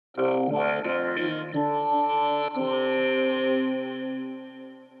The weather in Brooklyn.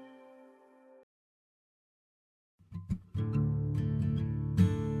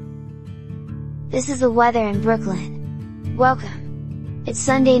 This is the weather in Brooklyn. Welcome! It's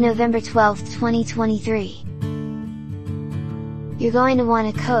Sunday, November 12th, 2023. You're going to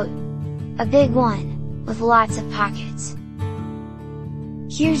want a coat. A big one, with lots of pockets.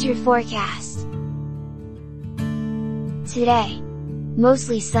 Here's your forecast. Today,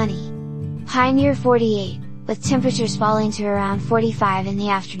 mostly sunny. High near 48, with temperatures falling to around 45 in the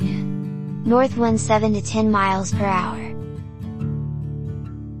afternoon. North wind 7 to 10 miles per hour.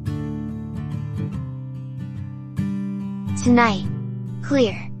 Tonight,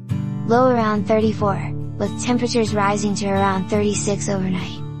 clear. Low around 34, with temperatures rising to around 36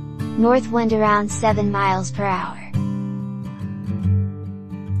 overnight. North wind around 7 miles per hour.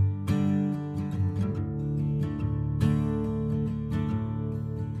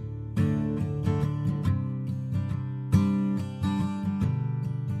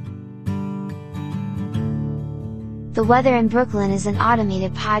 The Weather in Brooklyn is an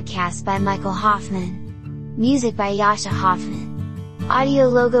automated podcast by Michael Hoffman. Music by Yasha Hoffman. Audio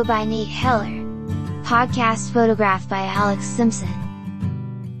logo by Nate Heller. Podcast photograph by Alex Simpson.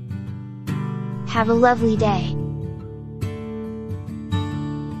 Have a lovely day.